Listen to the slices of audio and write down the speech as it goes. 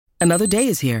Another day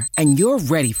is here, and you're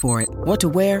ready for it. What to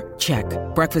wear? Check.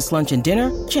 Breakfast, lunch, and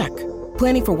dinner? Check.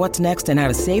 Planning for what's next and how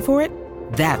to save for it?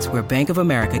 That's where Bank of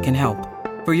America can help.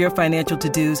 For your financial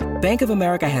to-dos, Bank of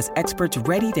America has experts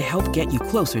ready to help get you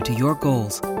closer to your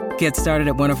goals. Get started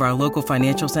at one of our local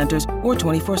financial centers or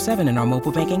 24/7 in our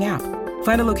mobile banking app.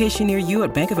 Find a location near you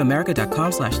at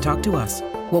bankofamerica.com/talktous.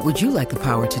 What would you like the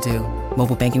power to do?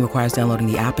 Mobile banking requires downloading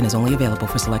the app and is only available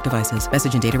for select devices.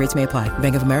 Message and data rates may apply.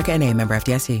 Bank of America N.A., member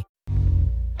FDIC.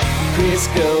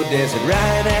 Crisco Desert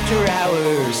Ryan after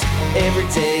hours. Every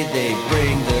day they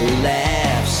bring the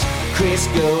laughs.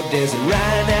 Crisco Desert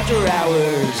Ryan after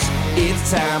hours.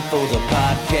 It's time for the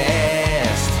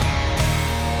podcast.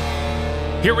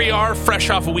 Here we are, fresh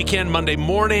off a weekend, Monday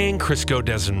morning. Crisco,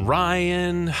 Des, and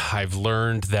Ryan. I've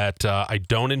learned that I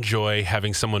don't enjoy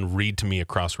having someone read to me a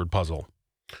crossword puzzle.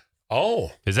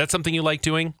 Oh. Is that something you like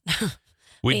doing?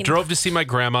 We drove to see my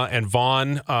grandma, and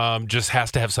Vaughn just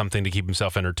has to have something to keep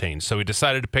himself entertained. So he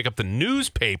decided to pick up the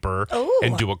newspaper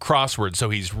and do a crossword.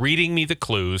 So he's reading me the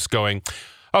clues, going,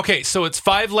 okay, so it's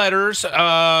 5 letters,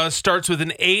 starts with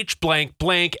an H, blank,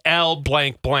 blank, L,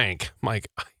 blank, blank. I'm like,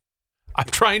 I'm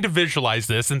trying to visualize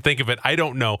this and think of it. I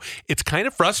don't know. It's kind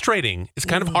of frustrating. It's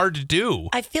kind of hard to do.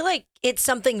 I feel like it's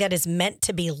something that is meant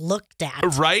to be looked at.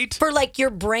 Right? For like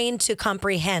your brain to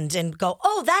comprehend and go,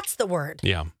 oh, that's the word.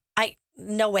 Yeah.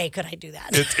 No way could I do that.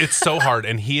 It's so hard.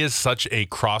 And he is such a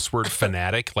crossword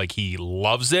fanatic. Like, he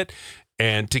loves it.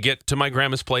 And to get to my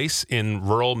grandma's place in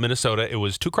rural Minnesota, it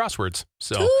was 2 crosswords.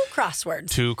 So 2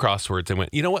 crosswords. 2 crosswords. And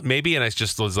went, you know what, maybe. And I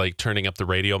just was like turning up the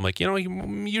radio. I'm like,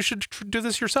 you should do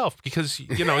this yourself because,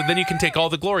 then you can take all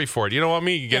the glory for it. You don't want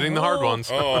me getting the hard ones.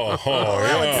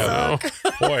 Yeah.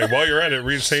 Boy, while you're at it,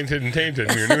 read Sainted and Tainted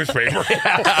in your newspaper.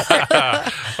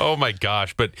 Oh, my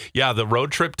gosh. But yeah, the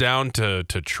road trip down to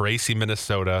Tracy,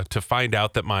 Minnesota to find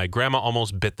out that my grandma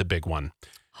almost bit the big one.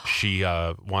 She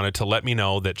wanted to let me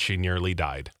know that she nearly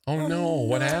died. Oh, no.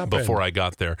 What happened? Before I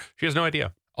got there. She has no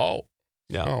idea. Oh.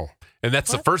 Yeah. Oh. And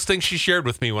that's the first thing she shared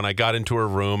with me when I got into her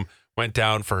room, went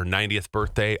down for her 90th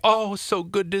birthday. Oh, so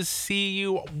good to see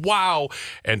you. Wow.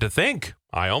 And to think,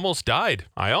 I almost died.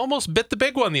 I almost bit the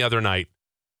big one the other night.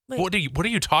 Wait. What are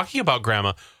you talking about,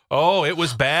 Grandma? Oh, it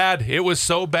was bad. It was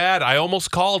so bad. I almost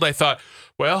called. I thought,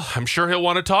 well, I'm sure he'll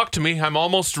want to talk to me. I'm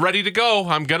almost ready to go.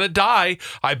 I'm going to die.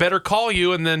 I better call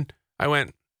you. And then I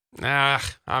went,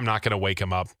 I'm not going to wake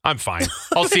him up. I'm fine.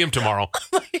 I'll see him tomorrow.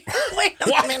 Wait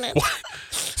a minute. What?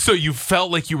 So you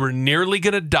felt like you were nearly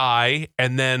going to die.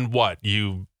 And then what?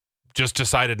 You just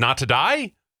decided not to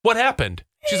die? What happened?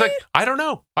 She's like, I don't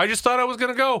know. I just thought I was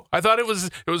going to go. I thought it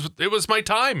was my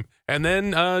time. And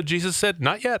then Jesus said,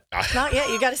 not yet. Not yet.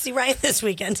 You got to see Ryan this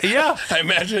weekend. Yeah. I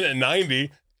imagine at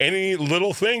 90, any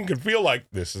little thing could feel like,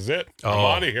 this is it. I'm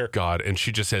out of here. God. And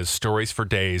she just has stories for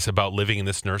days about living in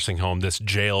this nursing home, this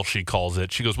jail, she calls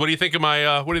it. She goes, what do you think of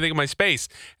my space?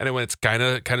 And I went, it's kind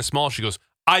of small. She goes,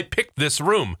 I picked this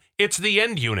room. It's the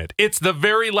end unit. It's the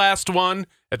very last one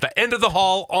at the end of the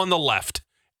hall on the left.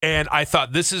 And I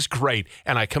thought, this is great.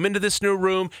 And I come into this new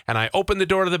room and I open the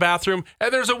door to the bathroom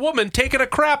and there's a woman taking a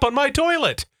crap on my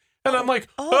toilet. And I'm like,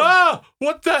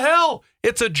 what the hell?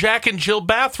 It's a Jack and Jill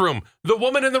bathroom. The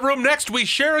woman in the room next, we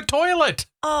share a toilet.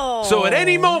 Oh. So at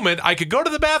any moment, I could go to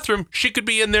the bathroom, she could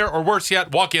be in there, or worse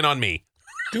yet, walk in on me.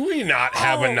 Do we not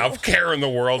have enough care in the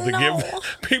world to give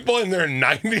people in their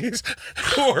 90s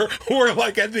who are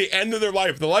like at the end of their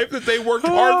life, the life that they worked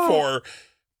hard for?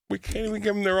 We can't even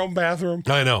give them their own bathroom.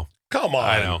 I know. Come on.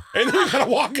 I know. And then you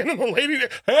gotta walk in and the lady,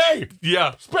 hey,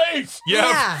 yeah, space.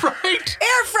 Yeah, right.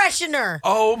 Air freshener.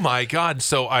 Oh my God.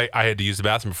 So I had to use the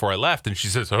bathroom before I left. And she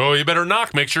says, oh, you better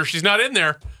knock. Make sure she's not in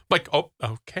there. I'm like, oh,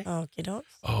 okay. Okay, don't.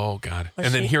 Oh God. Was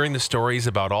and then she? hearing the stories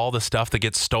about all the stuff that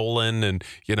gets stolen and,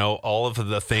 all of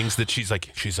the things that she's like,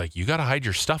 you got to hide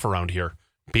your stuff around here.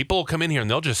 People will come in here and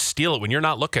they'll just steal it when you're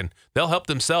not looking. They'll help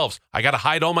themselves. I got to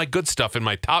hide all my good stuff in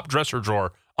my top dresser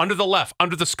drawer. Under the left,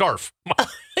 under the scarf.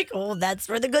 Like, that's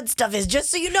where the good stuff is, just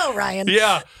so you know, Ryan.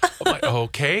 Yeah. I'm like,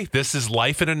 okay, this is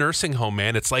life in a nursing home,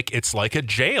 man. It's like a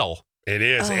jail. It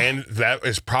is, and that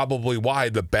is probably why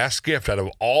the best gift out of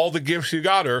all the gifts you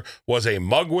got her was a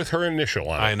mug with her initial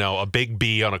on it. I know, a big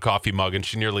B on a coffee mug, and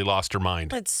she nearly lost her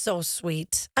mind. It's so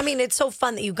sweet. I mean, it's so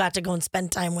fun that you got to go and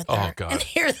spend time with her. God. And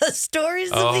hear the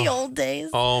stories of the old days.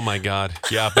 Oh, my God.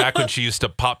 Yeah, back when she used to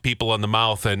pop people on the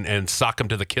mouth and sock them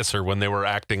to the kisser when they were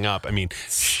acting up. I mean,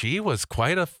 she was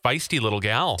quite a feisty little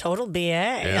gal. Total BA.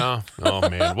 Yeah. Oh,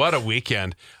 man. What a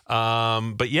weekend.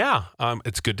 But yeah,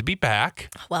 it's good to be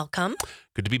back. Welcome.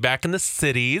 Good to be back in the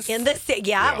cities.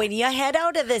 Yeah, when you head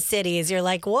out of the cities, you're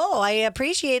like, whoa, I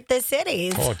appreciate the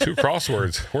cities. Oh, 2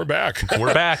 crosswords. We're back.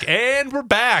 We're back, and we're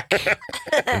back.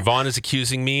 And Vaughn is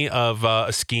accusing me of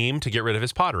a scheme to get rid of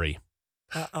his pottery.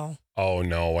 Uh-oh. Oh,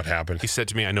 no. What happened? He said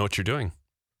to me, I know what you're doing.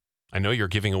 I know you're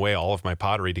giving away all of my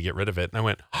pottery to get rid of it. And I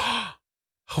went,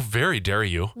 how very dare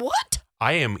you. What?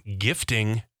 I am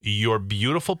gifting your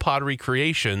beautiful pottery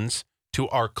creations to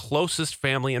our closest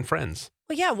family and friends.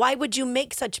 Well, yeah, why would you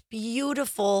make such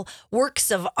beautiful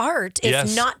works of art if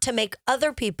Yes. not to make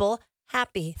other people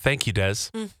happy? Thank you, Des.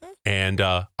 And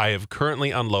I have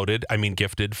currently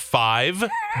gifted 5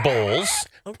 bowls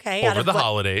Okay. out over of the what,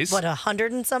 holidays. What,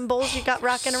 100 and some bowls you got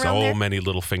rocking around So there? many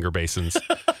little finger basins.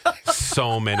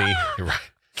 So many. You're right.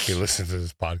 He listens to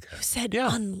this You podcast. said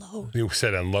Yeah. unload. You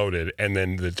said unloaded, and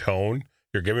then the tone,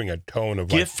 you're giving a tone of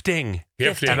Gifting.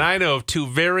 gifting. And I know of 2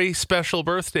 very special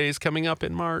birthdays coming up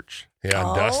in March. Yeah,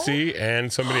 Oh. Dusty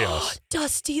and somebody else.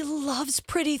 Dusty loves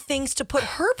pretty things to put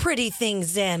her pretty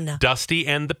things in. Dusty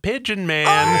and the Pigeon Man.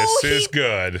 Oh, This is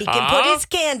good. He can put his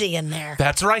candy in there.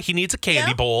 That's right. He needs a candy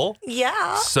Yep. bowl.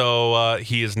 Yeah. So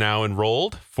he is now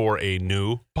enrolled for a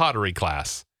new pottery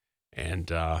class. And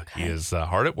he is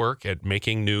hard at work at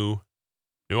making new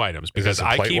items Is this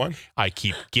because a plate one? I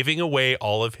keep giving away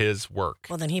all of his work.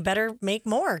 Well, then he better make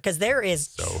more because there is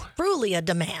So- truly a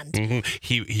demand. Mhm.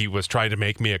 He was trying to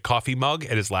make me a coffee mug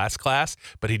at his last class,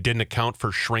 but he didn't account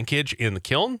for shrinkage in the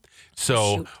kiln.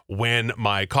 So Shoot. when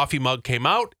my coffee mug came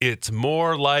out, it's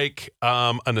more like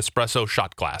an espresso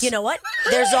shot glass. You know what?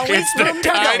 There's always it's the room for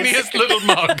those. tiniest little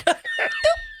mug.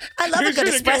 I love a You good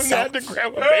should have given that espresso. to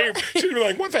Grandma Babe. She'd be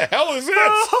like, what the hell is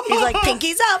this? He's like,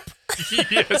 pinkies up.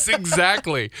 Yes,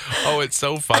 exactly. Oh, it's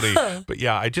so funny. But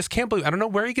yeah, I just can't believe. I don't know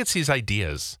where he gets these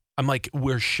ideas. I'm like,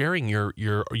 we're sharing your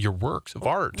works of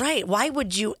art. Right. Why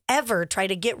would you ever try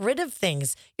to get rid of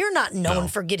things? You're not known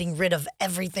for getting rid of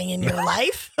everything in your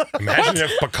life. Imagine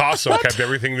if Picasso kept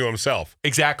everything to himself.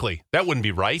 Exactly. That wouldn't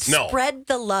be right. No. Spread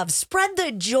the love, spread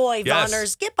the joy, Yes.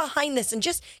 Vonners. Get behind this and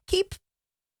just keep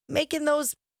making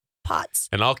those pots.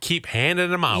 And I'll keep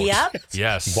handing them out. Yep.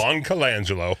 Yes. Juan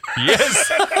Colangelo.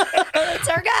 Yes. That's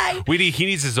our guy. He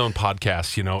needs his own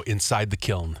podcast, Inside the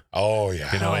Kiln. Oh,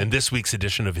 yeah. And this week's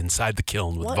edition of Inside the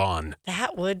Kiln with What? Vaughn.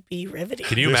 That would be riveting.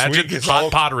 Can you This imagine week is hot all-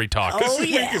 pottery talk? Oh, This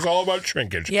yeah. week is all about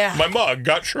shrinkage. Yeah. My mug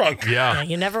got shrunk. Yeah. Yeah,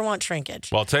 you never want shrinkage.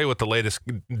 Well, I'll tell you what the latest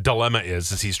dilemma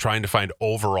is he's trying to find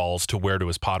overalls to wear to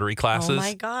his pottery classes. Oh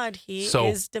my God, he So,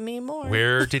 is Demi Moore.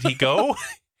 Where did he go?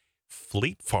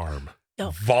 Fleet Farm.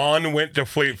 Vaughn went to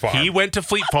Fleet Farm. He went to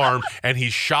Fleet Farm and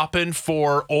he's shopping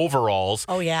for overalls.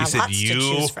 Oh, yeah, He said, lots to you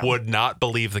choose from." would not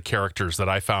believe the characters that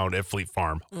I found at Fleet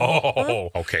Farm. Mm-hmm. Oh,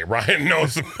 Okay, Ryan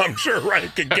knows. I'm sure Ryan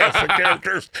can guess the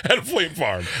characters at Fleet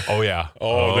Farm. oh yeah.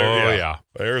 Oh, yeah. yeah.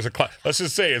 There's a let's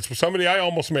just say it's somebody I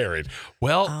almost married.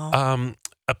 Well, Oh.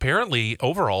 apparently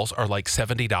overalls are like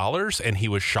 $70 and he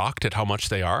was shocked at how much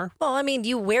they are. Well, I mean,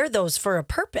 you wear those for a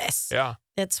purpose. Yeah.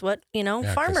 It's what,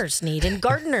 'cause- farmers need and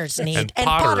gardeners need and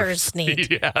potters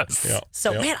need. Yes. Yeah.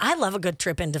 So, yeah. man, I love a good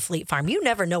trip into Fleet Farm. You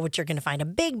never know what you're going to find. A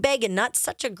big bag of nuts,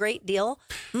 such a great deal.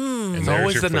 And It's there's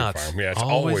always your the Fleet nuts. Farm. Yeah, it's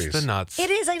always always the nuts. It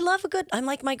is. I love a good, I'm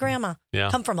like my grandma. Yeah.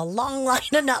 Come from a long line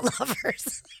of nut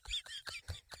lovers.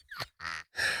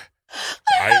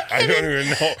 I don't even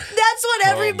know. That's what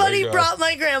everybody God. brought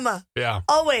my grandma. Yeah.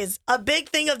 Always a big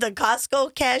thing of the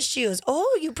Costco cashews.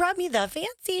 Oh, you brought me the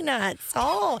fancy nuts.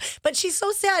 Oh, but she's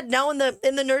so sad now in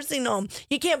the nursing home.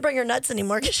 You can't bring her nuts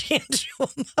anymore because she can't chew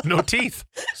them. No teeth.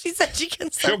 She said she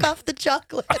can suck She'll- off the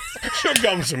chocolate. She'll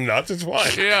gum some nuts. It's fine.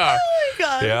 Yeah. Oh my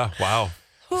God. Yeah. Wow.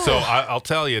 So I'll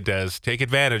tell you, Des, take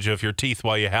advantage of your teeth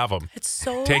while you have them. It's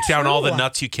so Take down all the true.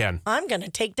 nuts you can. I'm gonna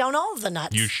take down all of the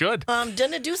nuts. You should.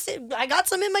 I got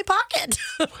some in my pocket.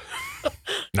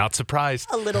 Not surprised.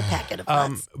 A little packet of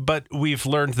nuts. But we've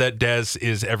learned that Des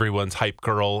is everyone's hype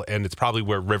girl, and it's probably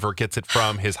where River gets it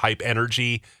from, his hype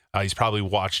energy. He's probably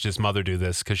watched his mother do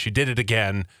this because she did it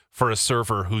again for a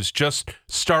server who's just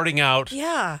starting out.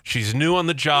 Yeah. She's new on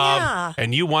the job, Yeah.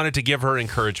 and you wanted to give her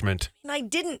encouragement. And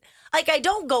I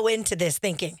don't go into this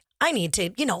thinking I need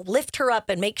to, lift her up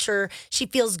and make sure she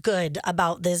feels good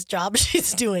about this job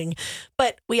she's doing.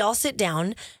 But we all sit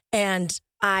down and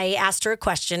I asked her a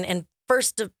question, and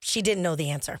first she didn't know the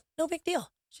answer. No big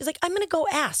deal. She's like, I'm going to go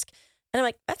ask. And I'm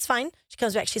like, that's fine. She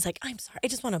comes back. She's like, I'm sorry. I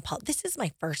just want to apologize. This is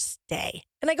my first day.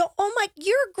 And I go, oh my,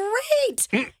 you're great.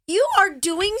 You are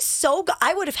doing so good.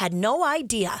 I would have had no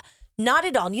idea. Not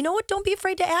at all. You know what? Don't be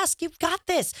afraid to ask. You've got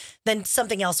this. Then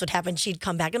something else would happen. She'd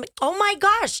come back. I'm like, oh my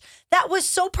gosh, that was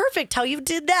so perfect how you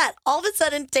did that. All of a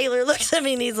sudden, Taylor looks at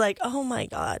me and he's like, oh my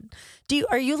God.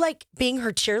 Are you like being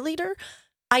her cheerleader?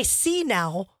 I see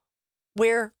now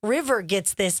where River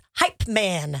gets this hype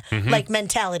man like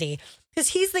mentality. Because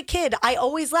he's the kid. I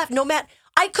always laugh. No matter,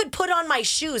 I could put on my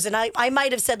shoes and I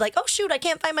might have said like, oh shoot, I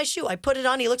can't find my shoe. I put it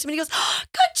on. He looks at me and he goes, oh,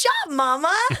 good job,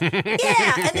 mama.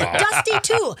 Yeah. And then Dusty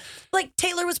too. Like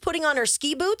Taylor was putting on her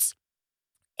ski boots.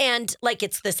 And like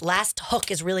it's this last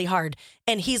hook is really hard.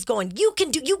 And he's going, you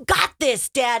got this,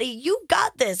 daddy. You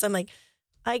got this. I'm like,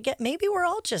 maybe we're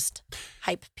all just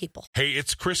hype people. Hey,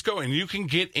 it's Crisco, and you can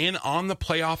get in on the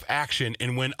playoff action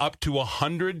and win up to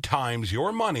 100 times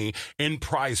your money in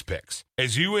Prize Picks.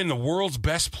 As you and the world's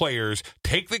best players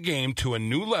take the game to a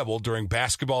new level during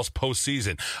basketball's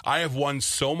postseason. I have won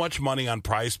so much money on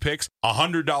Prize Picks,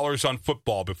 $100 on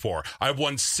football before. I've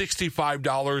won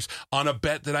 $65 on a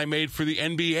bet that I made for the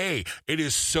NBA. It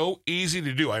is so easy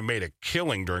to do. I made a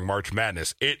killing during March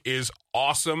Madness. It is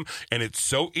awesome, and it's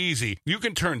so easy. You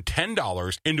can turn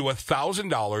 $10 into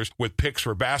 $1,000 with picks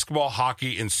for basketball,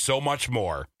 hockey, and so much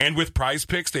more. And with Prize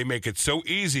Picks, they make it so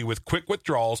easy with quick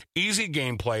withdrawals, easy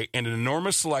gameplay, and an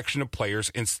enormous selection of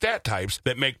players and stat types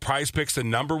that make Prize Picks the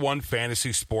 #1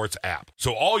 fantasy sports app.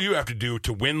 So all you have to do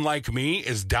to win like me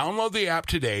is download the app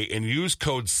today and use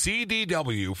code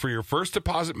CDW for your first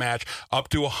deposit match up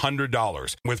to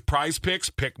 $100. With Prize Picks,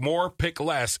 pick more, pick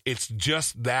less. It's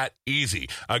just that easy.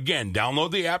 Again,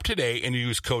 download the app today and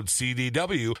use code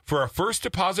CDW for a first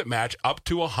deposit match up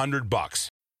to $100.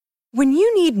 When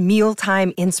you need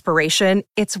mealtime inspiration,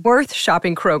 it's worth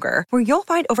shopping Kroger, where you'll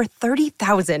find over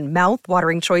 30,000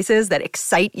 mouth-watering choices that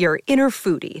excite your inner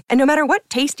foodie. And no matter what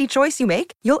tasty choice you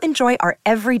make, you'll enjoy our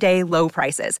everyday low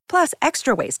prices, plus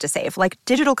extra ways to save, like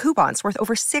digital coupons worth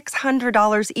over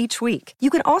 $600 each week. You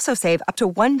can also save up to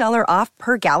 $1 off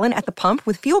per gallon at the pump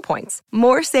with fuel points.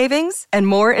 More savings and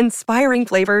more inspiring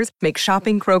flavors make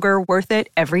shopping Kroger worth it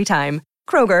every time.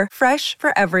 Kroger, fresh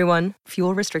for everyone.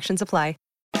 Fuel restrictions apply.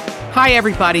 Hi,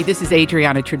 everybody. This is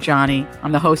Adriana Trajani.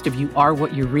 I'm the host of You Are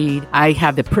What You Read. I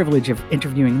have the privilege of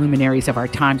interviewing luminaries of our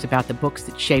times about the books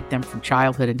that shaped them from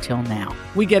childhood until now.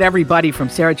 We get everybody from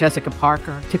Sarah Jessica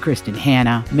Parker to Kristen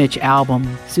Hanna, Mitch Albom,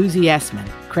 Susie Essman,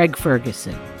 Craig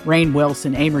Ferguson, Rainn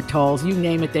Wilson, Amor Tolls, you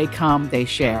name it, they come, they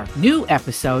share. New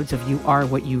episodes of You Are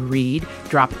What You Read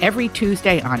drop every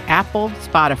Tuesday on Apple,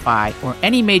 Spotify, or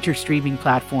any major streaming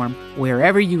platform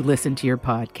wherever you listen to your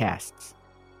podcasts.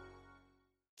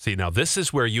 See, now this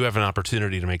is where you have an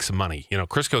opportunity to make some money. You know,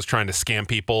 Crisco's trying to scam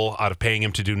people out of paying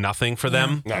him to do nothing for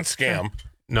them. Not scam.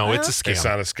 No, it's a scam. It's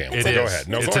not a scam. It Go is. ahead.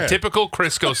 No, it's go a ahead. typical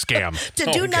Crisco scam. To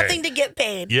do nothing to get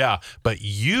paid. Yeah, but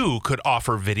you could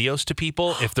offer videos to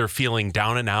people if they're feeling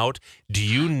down and out. Do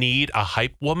you need a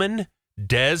hype woman?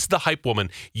 Des, the hype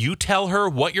woman. You tell her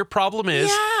what your problem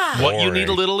is, what you need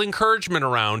a little encouragement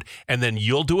around, and then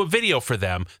you'll do a video for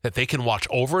them that they can watch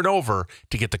over and over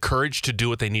to get the courage to do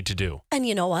what they need to do. And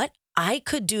you know what? I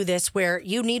could do this where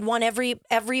you need one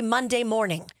every Monday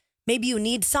morning. Maybe you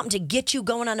need something to get you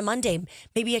going on a Monday.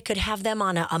 Maybe I could have them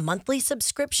on a monthly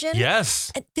subscription.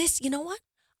 Yes. And this, you know what?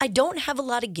 I don't have a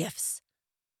lot of gifts.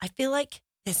 I feel like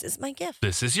this is my gift.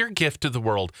 This is your gift to the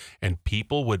world, and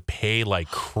people would pay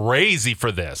like crazy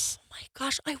for this. Oh my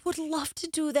gosh, I would love to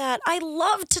do that. I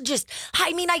love to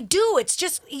I do. It's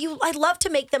just I love to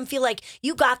make them feel like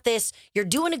you got this. You're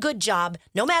doing a good job.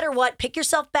 No matter what, pick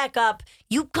yourself back up.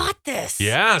 You got this.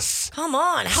 Yes. Come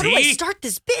on. How do I start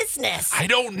this business? I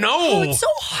don't know. Oh, it's so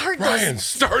hard. Ryan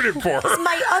started for her.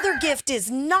 My other gift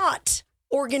is not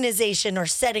organization or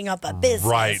setting up a business.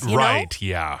 Right, you know?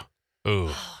 yeah. Ooh.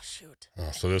 Oh, shoot. Oh,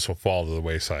 so this will fall to the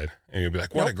wayside. And you'll be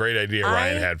like, what a great idea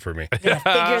Ryan had for me. I'm going to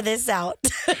figure this out.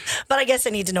 But I guess I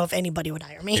need to know if anybody would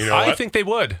hire me. You know I what? think they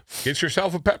would. Get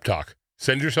yourself a pep talk.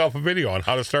 Send yourself a video on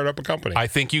how to start up a company. I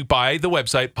think you buy the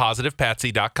website,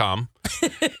 positivepatsy.com.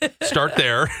 Start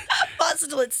there.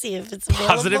 Let's see if it's available.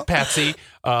 Positive Patsy.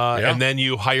 And then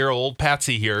you hire old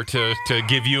Patsy here to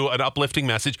give you an uplifting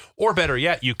message. Or better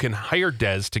yet, you can hire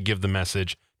Des to give the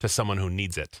message to someone who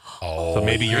needs it. Oh, so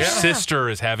maybe your sister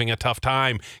is having a tough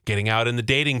time getting out in the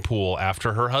dating pool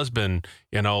after her husband,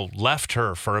 left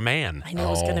her for a man. I knew it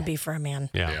was going to be for a man.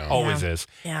 Yeah, always is.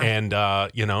 Yeah.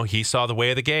 And, he saw the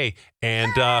way of the gay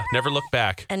and never looked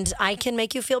back. And I can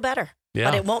make you feel better.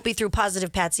 Yeah. But it won't be through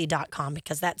positivepatsy.com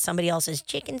because that's somebody else's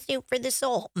chicken soup for the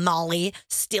soul. Molly,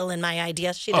 stealing my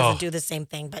idea. She doesn't do the same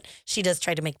thing, but she does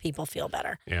try to make people feel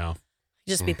better. Yeah.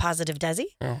 Just be positive, Desi.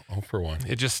 Oh, for one.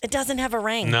 It doesn't have a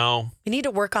ring. No. We need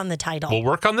to work on the title. We'll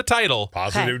work on the title.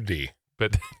 Positive D.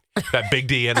 But that big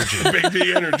D energy. Big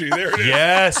D energy. There it is.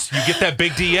 Yes, you get that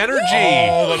big D energy.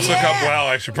 Oh, let's look up. Well,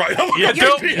 I should probably look up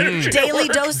Your Big D energy. daily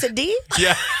dose of D?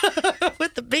 Yeah.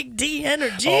 With the big D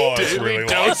energy. Oh, it's Daily really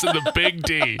dose of the big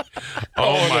D.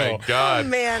 Oh, my God. Oh,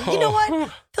 man. You know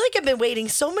what? feel like I've been waiting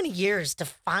so many years to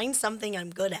find something I'm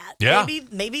good at. Yeah.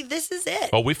 Maybe this is it.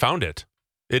 Oh, we found it.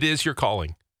 It is your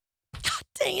calling.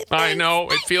 Dang it. I thanks. know. It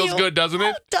Thank feels you. good, doesn't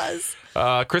it? It does.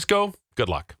 Crisco, good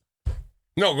luck.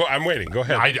 No, I'm waiting. Go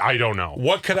ahead. I don't know.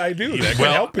 What could I do that can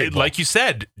Well, help people? like you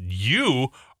said, you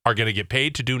are going to get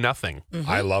paid to do nothing.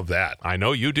 I love that I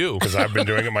know you do. because I've been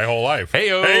doing it my whole life.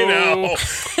 Hey-o. Hey now.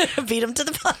 Beat him to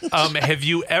the punch. Have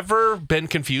you ever been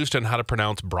confused on how to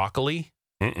pronounce broccoli?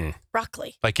 Mm-mm.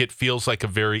 Broccoli. Like it feels like a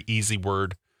very easy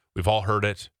word. We've all heard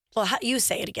it. Well, you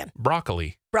say it again.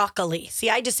 Broccoli. Broccoli. See,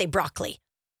 I just say broccoli.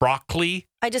 Broccoli.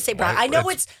 I just say broccoli. I know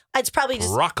it's probably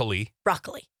just Broccoli.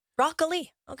 broccoli.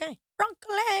 Broccoli. Okay.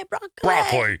 Broccoli.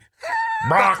 Broccoli.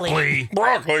 Broccoli.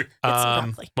 Broccoli. It's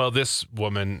broccoli. Well, this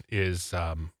woman is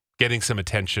getting some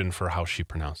attention for how she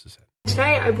pronounces it.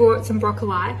 Today I bought some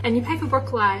broccoli, and you pay for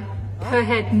broccoli per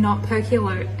head, not per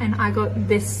kilo, and I got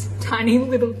this tiny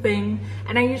little thing,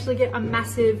 and I usually get a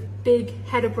massive big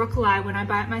head of broccoli when I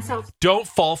buy it myself. Don't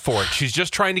fall for it. She's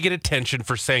just trying to get attention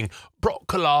for saying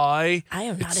broccoli. I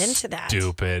am not into that.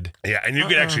 Stupid. Yeah, and you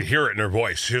can actually hear it in her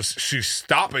voice. She's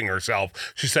stopping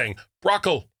herself. She's saying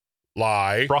broccoli.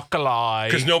 Broccoli.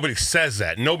 Because nobody says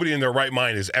that. Nobody in their right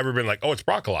mind has ever been like, oh, it's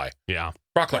broccoli. Yeah.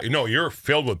 Broccoli. No, you're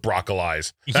filled with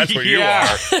broccolis. That's what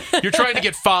Yeah. you are. You're trying to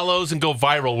get follows and go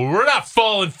viral. Well, we're not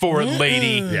falling for it,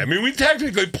 lady. Yeah, I mean, we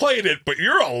technically played it, but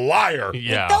you're a liar.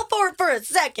 Yeah. Fell for it for a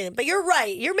second, but you're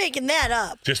right. You're making that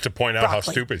up. Just to point out how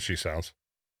Broccoli. stupid she sounds.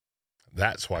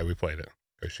 That's why we played it.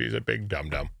 Because she's a big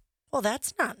dum-dum. Well,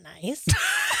 that's not nice.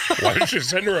 Why don't you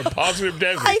send her a positive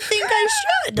Desi? I think I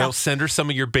should. Now send her some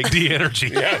of your big D energy.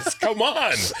 Yes, come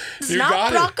on. It's You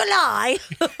not got broccoli.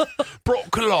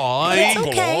 Broccoli. It's it.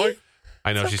 okay.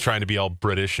 I know she's trying to be all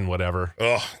British and whatever.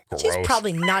 Ugh, gross. She's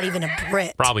probably not even a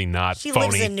Brit. Probably not. She Phony.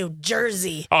 lives in New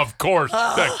Jersey. Of course,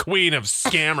 the queen of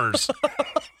scammers.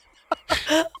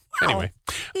 Anyway,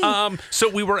 so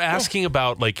we were asking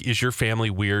about, like, is your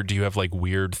family weird? Do you have like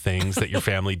weird things that your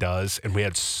family does? And we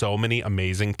had so many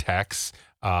amazing texts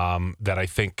that I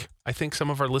think some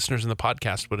of our listeners in the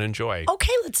podcast would enjoy.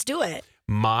 Okay, let's do it.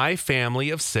 My family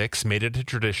of 6 made it a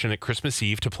tradition at Christmas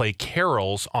Eve to play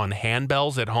carols on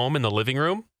handbells at home in the living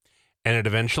room, and it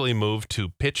eventually moved to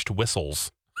pitched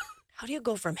whistles. How do you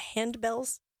go from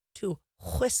handbells to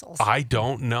whistles? I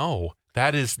don't know.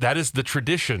 That is the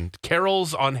tradition.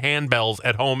 Carols on handbells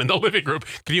at home in the living room.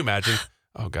 Can you imagine?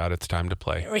 Oh God, it's time to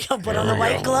play. Here we go. Put on the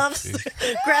white gloves.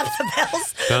 Grab the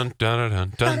bells. Dun dun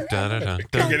dun dun dun dun dun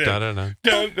dun Get it. dun dun.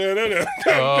 Dun, dun, dun, dun.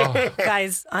 Oh,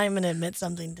 Guys, I'm going to admit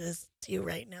something to you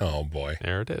right now. Oh, boy.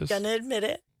 there it is. Gonna admit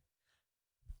it.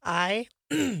 I,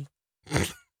 in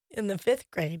the 5th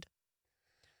grade,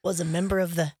 was a member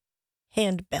of the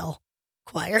handbell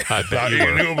choir. I Thought bet you you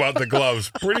were. knew about the gloves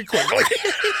pretty quickly.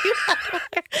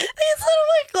 These little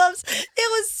white gloves. It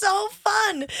was so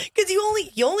fun because you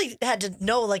only had to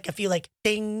know like a few like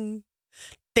ding,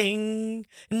 ding.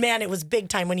 Man, it was big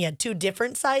time when you had 2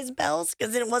 different size bells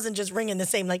because then it wasn't just ringing the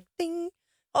same like ding.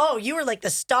 Oh, you were like the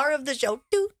star of the show.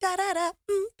 Do da da da,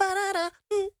 ba da da.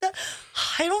 Da.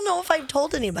 I don't know if I've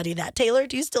told anybody that. Taylor,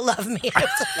 do you still love me as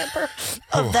a member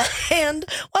of the hand?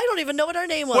 Well, I don't even know what our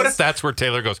name was. What if that's where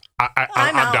Taylor goes?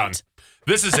 I'm out. done.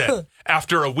 This is it.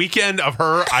 After a weekend of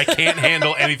her, I can't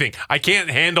handle anything. I can't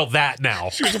handle that now.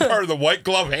 She was a part of the white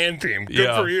glove hand team. Good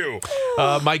Yeah. for you.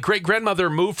 My great-grandmother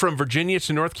moved from Virginia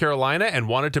to North Carolina and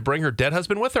wanted to bring her dead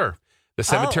husband with her. The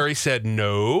cemetery said,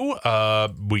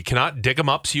 no, we cannot dig them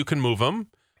up so you can move them.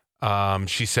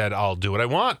 She said, I'll do what I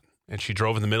want. And she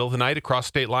drove in the middle of the night across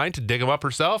state line to dig them up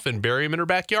herself and bury him in her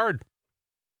backyard.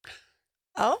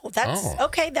 Oh, that's Oh.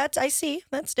 okay. I see.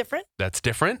 That's different. That's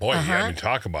different. Boy, Uh-huh. I mean,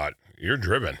 talk about you're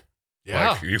driven.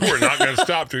 Yeah. Like, you were not going to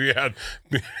stop till you had.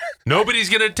 Nobody's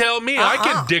going to tell me I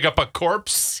can dig up a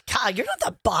corpse. God, you're not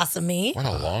the boss of me. What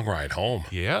a long ride home.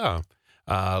 Yeah.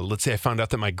 Let's say I found out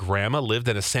that my grandma lived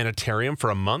in a sanitarium for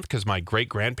a month because my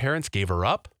great-grandparents gave her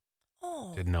up.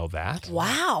 Oh, Didn't know that.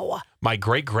 wow. My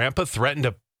great-grandpa threatened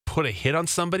to put a hit on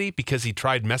somebody because he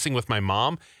tried messing with my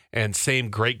mom, and same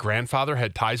great-grandfather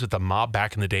had ties with the mob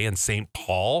back in the day in St.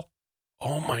 Paul.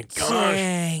 Oh, my gosh.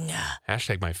 Dang.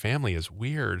 Hashtag my family is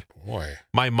weird. Boy.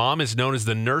 My mom is known as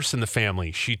the nurse in the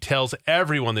family. She tells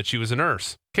everyone that she was a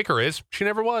nurse. Kicker is, she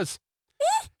never was.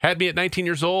 Had me at 19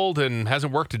 years old and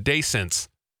hasn't worked a day since.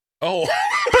 Oh.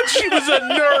 But she was a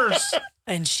nurse.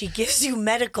 And she gives you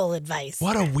medical advice.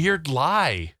 What a weird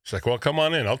lie. She's like, well, come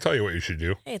on in. I'll tell you what you should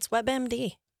do. Hey, it's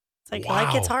WebMD. It's like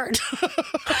Wow. it's hard.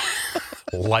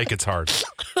 Like it's hard.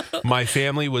 My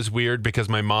family was weird because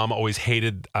my mom always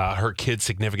hated her kids'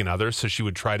 significant others, so she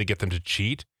would try to get them to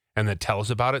cheat and then tell us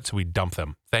about it, so we'd dump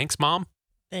them. Thanks, Mom.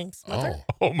 Thanks, Mother.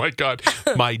 Oh my God.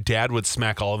 My dad would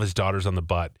smack all of his daughters on the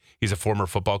butt. He's a former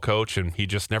football coach, and he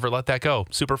just never let that go.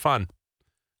 Super fun.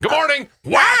 Good morning.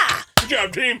 Wow. Good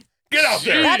job, team. Get out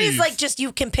there. That is like just,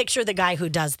 you can picture the guy who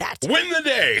does that. Win the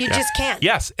day. You just can't.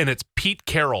 Yes, and it's Pete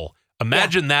Carroll.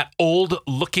 Imagine that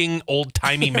old-looking,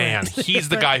 old-timey man. He's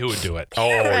the guy who would do it. Oh,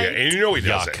 yeah. And you know he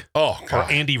does Yuck. it. Oh, Or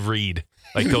God. Andy Reid.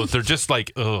 Like those, they're just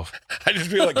like, ugh. I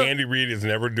just feel like Andy Reid is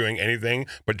never doing anything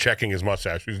but checking his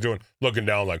mustache. He's looking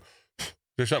down like,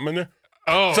 there's something in there?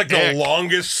 Oh, It's like the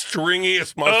longest,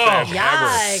 stringiest mustache ever.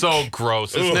 Yikes. So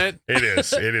gross, isn't Ugh, it? It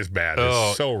is. It is bad.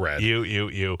 It's so red.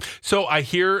 You. So I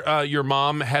hear your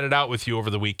mom had it out with you over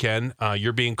the weekend.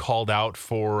 You're being called out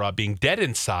for being dead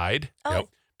inside. Oh. Yep.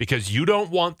 Because you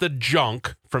don't want the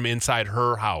junk from inside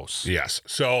her house. Yes.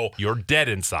 So You're dead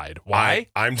inside. Why?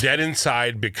 I'm dead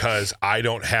inside because I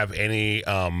don't have any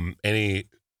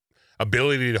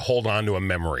ability to hold on to a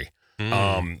memory.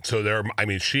 So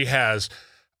she has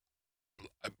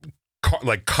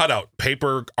like cutout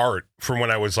paper art from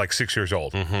when I was like 6 years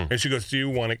old. Mm-hmm. And she goes, do you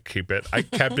want to keep it? I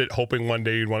kept it hoping one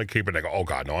day you'd want to keep it. I go, oh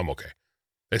God, no, I'm okay.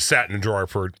 It sat in a drawer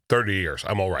for 30 years.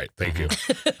 I'm all right. Thank you.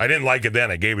 I didn't like it then.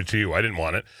 I gave it to you. I didn't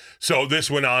want it. So this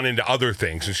went on into other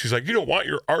things. And she's like, you don't want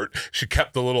your art? She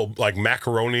kept the little like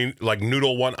macaroni, like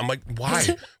noodle one. I'm like,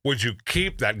 why would you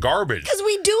keep that garbage? Because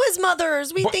we do as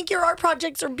mothers. We think your art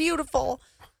projects are beautiful.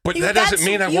 But that doesn't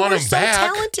mean I want them back. You were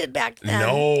so talented back then.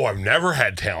 No, I've never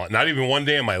had talent. Not even one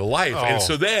day in my life. Oh. And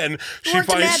so then she Worked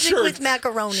finds magic shirts. with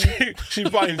macaroni. She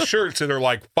finds shirts that are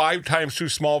like 5 times too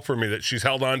small for me that she's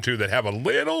held on to that have a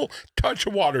little touch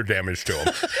of water damage to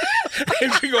them.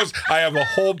 And she goes, I have a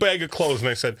whole bag of clothes. And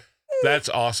I said, that's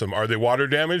awesome. Are they water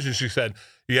damaged? And she said,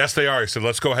 yes, they are. I said,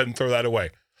 let's go ahead and throw that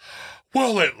away.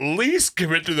 Well, at least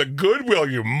give it to the Goodwill,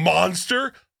 you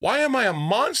monster. Why am I a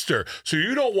monster? So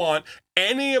you don't want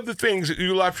any of the things that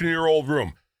you left in your old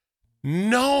room?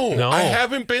 No. I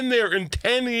haven't been there in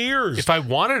 10 years. If I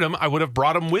wanted them, I would have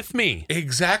brought them with me.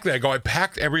 Exactly. I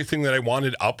packed everything that I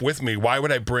wanted up with me. Why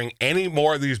would I bring any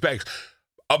more of these bags?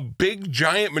 A big,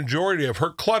 giant majority of her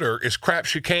clutter is crap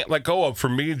she can't let go of for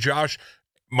me, Josh,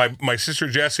 my sister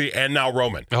Jessie, and now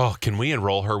Roman. Oh, can we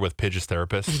enroll her with Pidge's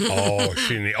therapist?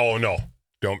 Oh, no.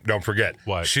 Don't forget.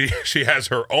 What? She has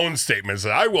her own statements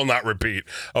that I will not repeat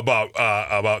about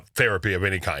therapy of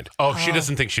any kind. Oh, she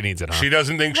doesn't think she needs it, huh? She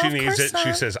doesn't think Well, she of needs course it. She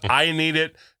not. says, I need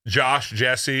it. Josh,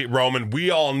 Jesse, Roman, we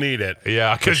all need it.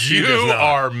 Yeah, But because she you does not.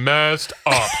 are messed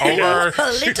up. Over.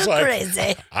 A She's little like,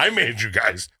 crazy. I made you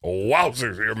guys.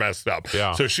 Wowzers, you're messed up.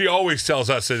 Yeah. So she always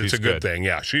tells us that it's She's a good good. thing.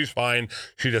 Yeah, she's fine.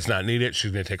 She does not need it. She's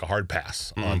going to take a hard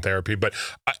pass on therapy. But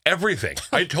everything,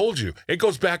 I told you, it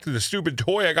goes back to the stupid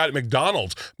toy I got at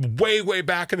McDonald's way, way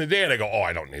back in the day. And I go, oh,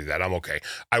 I don't need that. I'm okay.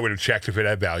 I would have checked if it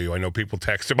had value. I know people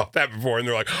text about that before, and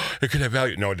they're like, oh, it could have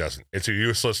value. No, it doesn't. It's a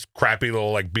useless, crappy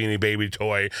little like Beanie Baby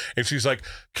toy. And she's like,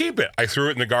 keep it. I threw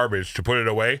it in the garbage to put it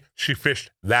away. She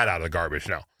fished that out of the garbage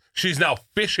now. She's now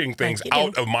fishing things Thank you,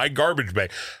 out of my garbage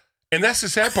bag. And that's the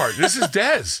sad part. This is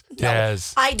Des. Des.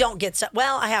 I don't get stuff.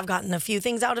 Well, I have gotten a few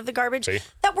things out of the garbage See?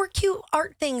 that were cute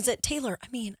art things that Taylor,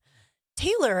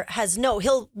 Taylor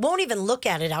won't even look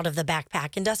at it out of the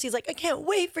backpack. And Dusty's like, I can't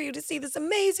wait for you to see this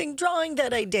amazing drawing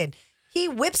that I did. He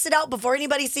whips it out before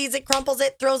anybody sees it, crumples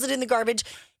it, throws it in the garbage.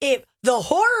 The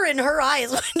horror in her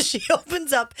eyes when she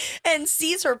opens up and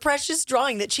sees her precious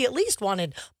drawing that she at least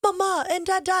wanted Mama and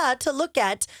Dada to look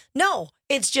at. No,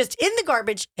 it's just in the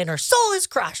garbage and her soul is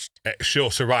crushed.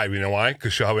 She'll survive. You know why?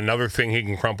 Because she'll have another thing he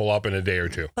can crumple up in a day or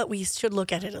two. But we should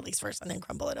look at it at least first and then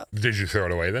crumple it up. Did you throw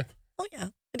it away then? Oh, yeah.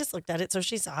 I just looked at it so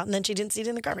she saw it and then she didn't see it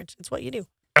in the garbage. It's what you do.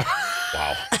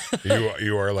 Wow.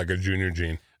 You are like a junior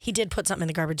Gene. He did put something in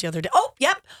the garbage the other day. Oh,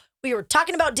 yep. We were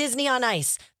talking about Disney on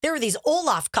Ice. There were these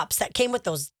Olaf cups that came with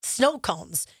those snow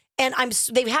cones. And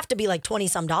they have to be like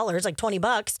 $20-some, like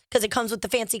 $20, because it comes with the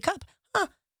fancy cup.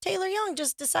 Taylor Young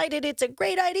just decided it's a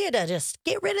great idea to just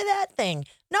get rid of that thing.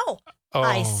 No,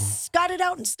 I got it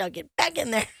out and stuck it back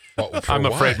in there. I'm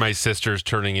afraid my sister's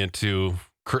turning into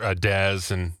Des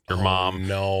and your mom.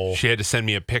 No. She had to send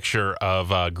me a picture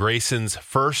of Grayson's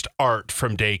first art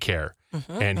from daycare.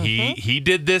 And he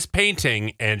did this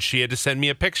painting, and she had to send me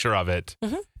a picture of it.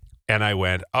 And I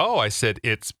went, I said,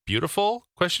 it's beautiful, ?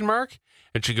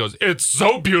 And she goes, it's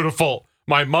so beautiful.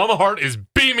 My mama heart is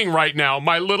beaming right now.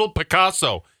 My little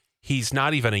Picasso. He's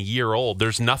not even a year old.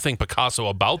 There's nothing Picasso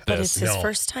about But this. it's his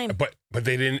first time. But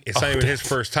they didn't. It's not even his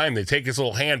first time. They take his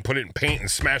little hand, put it in paint,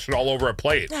 and smash it all over a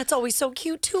plate. That's always so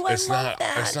cute, too. I It's love not.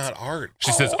 that. It's not art.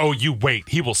 She says, you wait.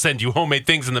 He will send you homemade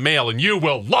things in the mail, and you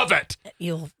will love it.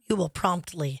 You will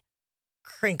promptly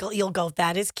crinkle. You'll go,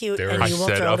 that is cute, There and I you will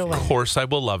said, throw it of away. course I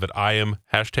will love it. I am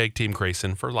 #Team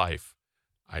Grayson for life.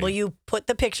 Will you put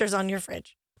the pictures on your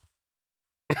fridge?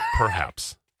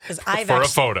 Perhaps. Because I've For a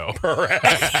photo.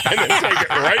 and then take it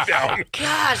right down.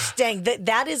 Gosh, dang,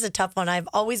 that is a tough one. I've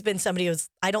always been somebody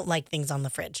I don't like things on the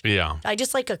fridge. Yeah. I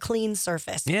just like a clean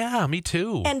surface. Yeah, me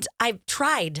too. And I've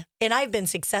tried, and I've been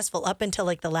successful up until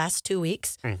like the last 2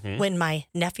 weeks when my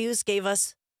nephews gave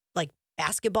us like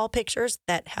basketball pictures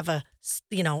that have a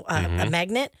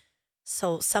magnet.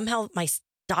 So somehow my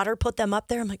daughter put them up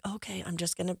there. I'm like, okay, I'm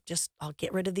just going to I'll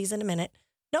get rid of these in a minute.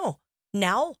 No.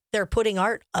 Now they're putting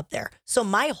art up there. So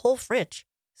my whole fridge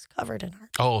is covered in art.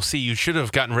 Oh, see, you should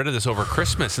have gotten rid of this over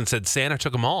Christmas and said Santa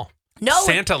took them all. No.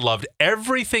 Santa loved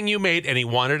everything you made and he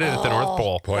wanted it at the North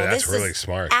Pole. Boy, Well, that's this really is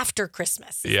smart. After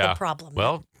Christmas is the problem.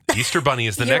 Well, Easter Bunny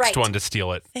is the You're next right. one to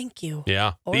steal it. Thank you.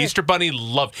 Yeah. Or The Easter Bunny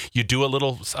loved, you do a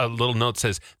little note that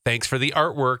says, thanks for the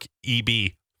artwork,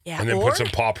 EB. Yeah. And then or, put some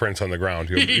paw prints on the ground.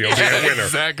 You'll be a Yeah, winner.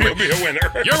 exactly. You'll be a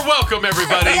winner. You're welcome,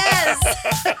 everybody. Yes.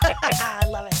 I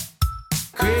love it.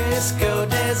 Crisco,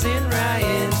 Des, and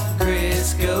Ryan.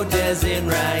 Crisco, Des, and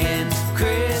Ryan.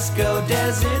 Crisco,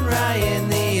 Des, and Ryan.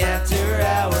 The After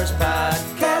Hours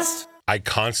Podcast. I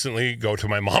constantly go to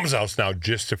my mom's house now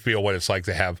just to feel what it's like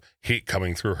to have heat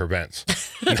coming through her vents.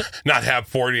 Not have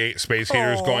 48 space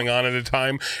heaters going on at a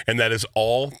time. And that is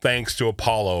all thanks to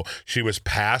Apollo. She was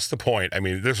past the point. I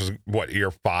mean, this was,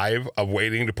 year 5 of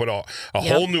waiting to put a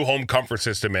whole new home comfort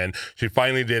system in. She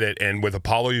finally did it. And with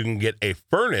Apollo, you can get a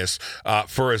furnace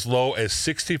for as low as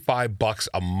 $65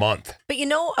 a month. But you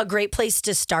know, a great place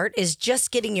to start is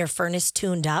just getting your furnace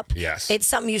tuned up. Yes. It's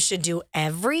something you should do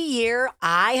every year.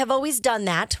 I have always done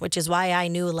that, which is why I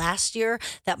knew last year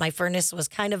that my furnace was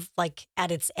kind of like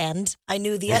at its end. I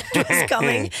knew the end was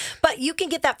coming. But you can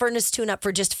get that furnace tune up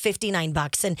for just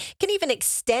 $59 and can even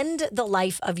extend the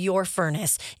life of your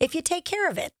furnace if you take care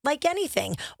of it, like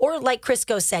anything. Or like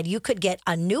Crisco said, you could get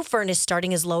a new furnace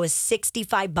starting as low as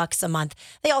 $65 a month.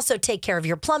 They also take care of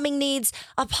your plumbing needs.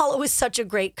 Apollo is such a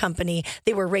great company.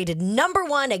 They were rated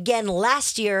 #1 again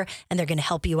last year, and they're going to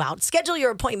help you out. Schedule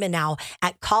your appointment now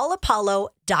at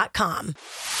callapollo.com.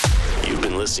 You've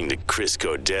been listening to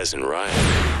Crisco, Des, and Ryan.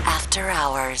 After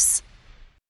Hours.